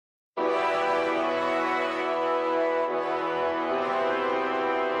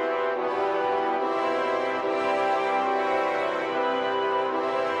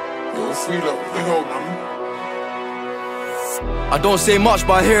I don't say much,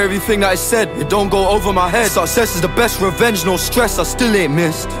 but I hear everything that is said. It don't go over my head. Success is the best revenge, no stress, I still ain't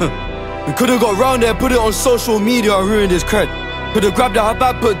missed. We could've got round there, put it on social media and ruined his cred. Could've grabbed a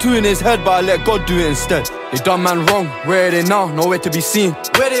bag, put two in his head, but I let God do it instead. They done man wrong, where are they now? Nowhere to be seen.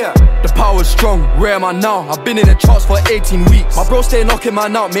 Where they at? The power's strong, where am I now? I've been in the charts for 18 weeks. My bro stay knocking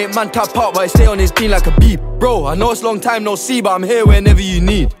man out, make man tap out, but I stay on his team like Khabib. Bro, I know it's long time no see, but I'm here whenever you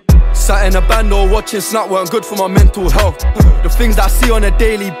need. Sat in a band or watching Snap weren't good for my mental health. The things that I see on a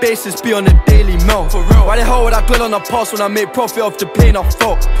daily basis be on a daily melt. For real. Why the hell would I dwell on the past when I make profit off the pain I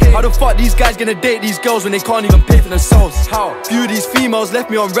felt? How the fuck these guys gonna date these girls when they can't even pay for themselves? How? Few of these females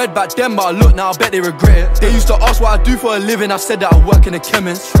left me on red back then, but I look now, I bet they regret it. They used to ask what I do for a living, I said that I work in a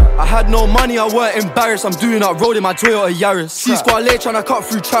chemist. I had no money, I weren't embarrassed, I'm doing that road in my Toyota Yaris. C-Squad late tryna cut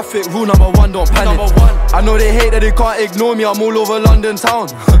through traffic, rule number one, don't panic. I know they hate that they can't ignore me, I'm all over London town.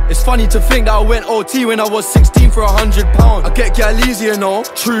 It's funny to think that I went OT when I was 16 for £100. I get gal easy, you know,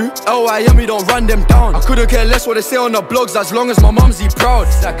 true. LYM, we don't run them down. I couldn't care less what they say on the blogs as long as my mum's proud.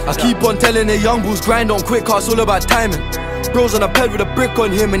 I keep on telling the young bulls grind, don't quit, cause it's all about timing. Bro's on a ped with a brick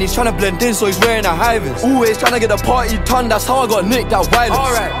on him and he's tryna blend in so he's wearing a high vis. Always tryna get the party done, that's how I got nicked, that violence.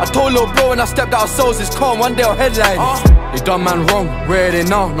 Alright, I told little bro when I stepped out of Souls, it's calm, one day I'll headline. They done man wrong, where are they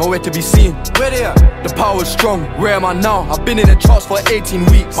now? Nowhere to be seen. Where they at? The power's strong, where am I now? I've been in the charts for 18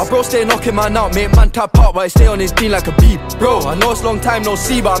 weeks. My bro stay knocking man out, make man tap out, but I stay on his team like Khabib. Bro, I know it's long time no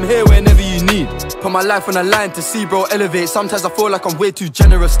see, but I'm here whenever you need. Put my life on the line to see bro elevate. Sometimes I feel like I'm way too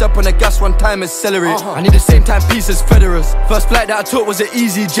generous. Step on the gas one time, accelerate. I need the same time piece as Federers. First flight that I took was an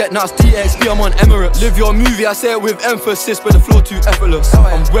easy jet, now it's TXP, I'm on Emirates. Live your movie, I say it with emphasis, but the flow too effortless.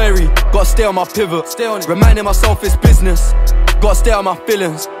 I'm wary, gotta stay on my pivot. Stay on it. Reminding myself it's business, gotta stay on my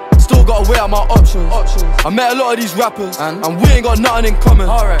feelings. Still gotta weigh out my options. I met a lot of these rappers and we ain't got nothing in common.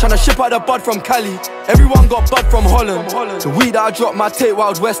 Tryna ship out the bud from Cali, everyone got bud from Holland. The weed that I dropped my tape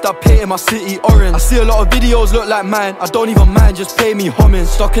Wild West, I painted my city orange. I see a lot of videos look like mine, I don't even mind, just pay me homage.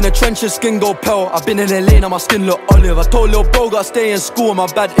 Stuck in the trenches, skin go pale, I've been in LA, now my skin look olive. I told little bro gotta stay in school, my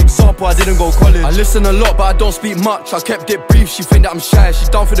bad example, I didn't go college. I listen a lot but I don't speak much, I kept it brief, she think that I'm shy. She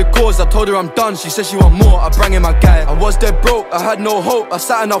done for the cause, I told her I'm done, she said she want more, I bring in my guy. I was dead broke, I had no hope, I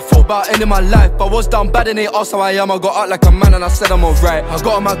sat and I thought about ending my life. I was down bad and they asked how I am, I got out like a man and I said I'm alright. I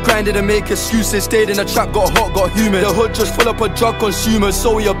got on my grind, didn't make excuses, stayed in the trap, got hot, got humid. The hood just full up of drug consumers,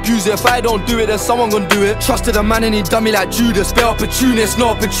 so we abuse it. If I don't do it, then someone gon' do it. Trusted a man and he done me like Judas. They're opportunists, no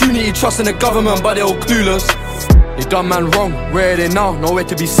opportunity, trusting the government, but they're all clueless. They done man wrong, where are they now? Nowhere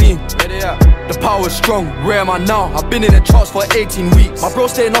to be seen. Where they at? The power's strong, where am I now? I've been in the charts for 18 weeks. My bro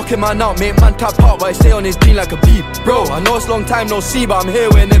stay knocking man out, make man tap out, but I stay on his team like Khabib. Bro, I know it's long time no see, but I'm here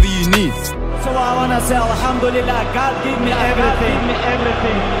whenever you need. So I wanna say Alhamdulillah, God give me everything.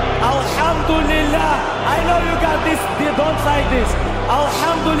 Alhamdulillah, I know you got this, don't like this.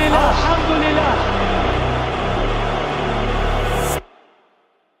 Alhamdulillah.